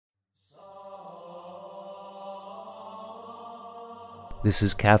This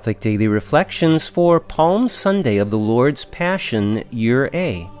is Catholic Daily Reflections for Palm Sunday of the Lord's Passion, Year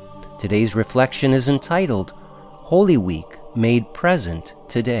A. Today's reflection is entitled, Holy Week Made Present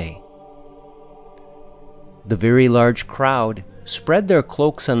Today. The very large crowd spread their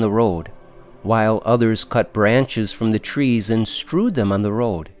cloaks on the road, while others cut branches from the trees and strewed them on the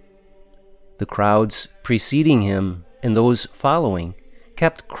road. The crowds preceding him and those following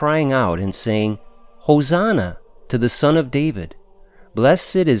kept crying out and saying, Hosanna to the Son of David!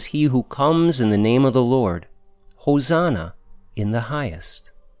 Blessed is he who comes in the name of the Lord. Hosanna in the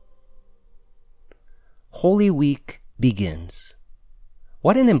highest. Holy Week begins.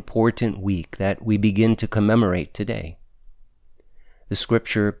 What an important week that we begin to commemorate today. The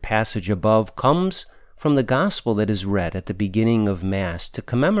scripture passage above comes from the gospel that is read at the beginning of Mass to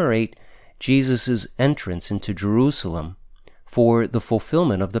commemorate Jesus' entrance into Jerusalem for the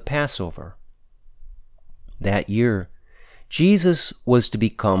fulfillment of the Passover. That year, Jesus was to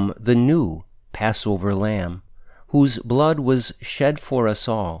become the new Passover Lamb, whose blood was shed for us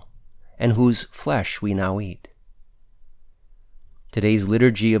all, and whose flesh we now eat. Today's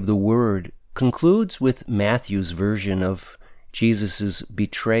Liturgy of the Word concludes with Matthew's version of Jesus'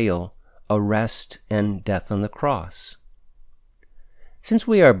 betrayal, arrest, and death on the cross. Since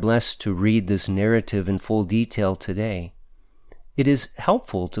we are blessed to read this narrative in full detail today, it is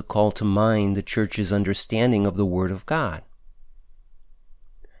helpful to call to mind the Church's understanding of the Word of God.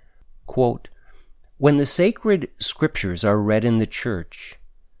 Quote, when the sacred scriptures are read in the Church,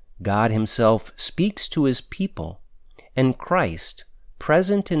 God himself speaks to his people, and Christ,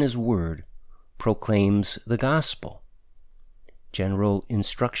 present in his Word, proclaims the gospel. General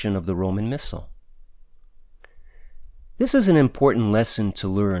instruction of the Roman Missal. This is an important lesson to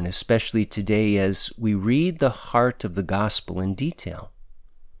learn, especially today as we read the heart of the gospel in detail.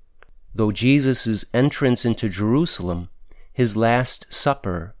 Though Jesus' entrance into Jerusalem, his Last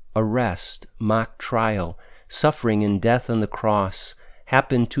Supper, arrest, mock trial, suffering, and death on the cross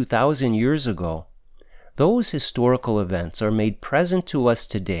happened 2,000 years ago, those historical events are made present to us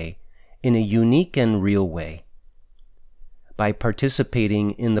today in a unique and real way. By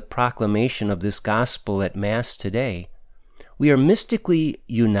participating in the proclamation of this gospel at Mass today, we are mystically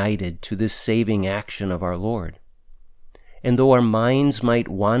united to this saving action of our Lord. And though our minds might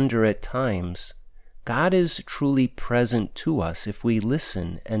wander at times, God is truly present to us if we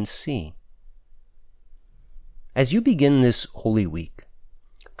listen and see. As you begin this Holy Week,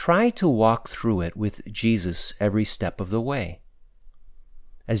 try to walk through it with Jesus every step of the way.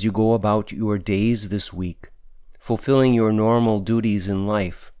 As you go about your days this week, fulfilling your normal duties in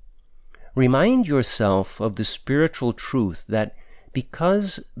life, remind yourself of the spiritual truth that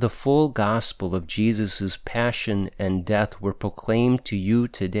because the full gospel of Jesus' passion and death were proclaimed to you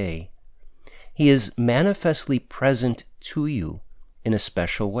today, he is manifestly present to you in a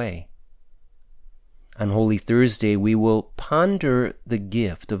special way. On Holy Thursday, we will ponder the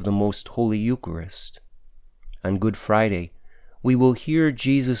gift of the Most Holy Eucharist. On Good Friday, we will hear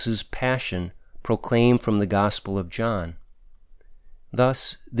Jesus' passion proclaimed from the Gospel of John.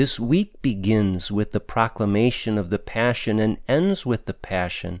 Thus, this week begins with the proclamation of the Passion and ends with the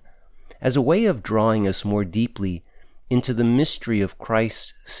Passion as a way of drawing us more deeply into the mystery of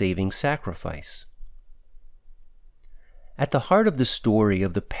Christ's saving sacrifice. At the heart of the story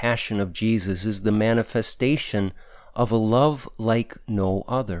of the Passion of Jesus is the manifestation of a love like no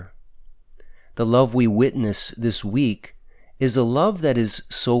other. The love we witness this week is a love that is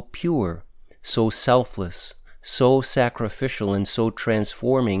so pure, so selfless, so sacrificial, and so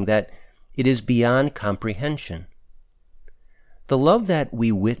transforming that it is beyond comprehension. The love that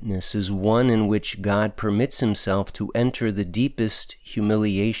we witness is one in which God permits himself to enter the deepest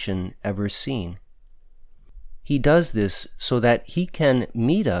humiliation ever seen. He does this so that he can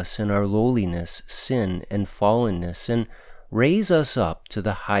meet us in our lowliness, sin, and fallenness, and raise us up to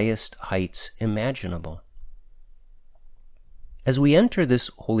the highest heights imaginable. As we enter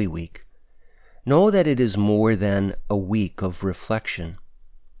this Holy Week, know that it is more than a week of reflection.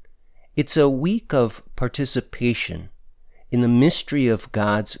 It's a week of participation in the mystery of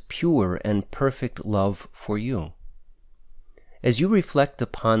God's pure and perfect love for you. As you reflect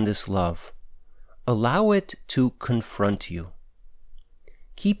upon this love, allow it to confront you.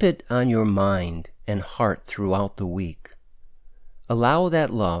 Keep it on your mind and heart throughout the week. Allow that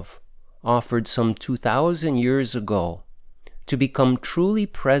love, offered some 2,000 years ago, to become truly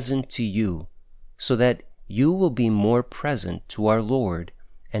present to you so that you will be more present to our Lord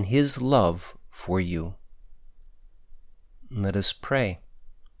and his love for you. Let us pray.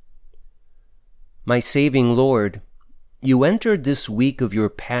 My saving Lord, you entered this week of your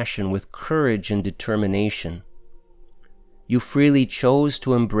passion with courage and determination. You freely chose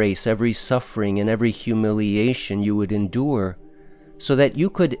to embrace every suffering and every humiliation you would endure so that you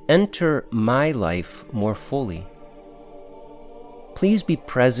could enter my life more fully. Please be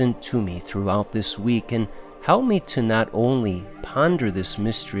present to me throughout this week and help me to not only ponder this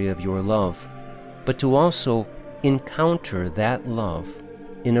mystery of your love, but to also encounter that love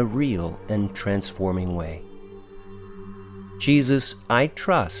in a real and transforming way. Jesus, I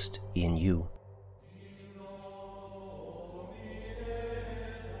trust in you.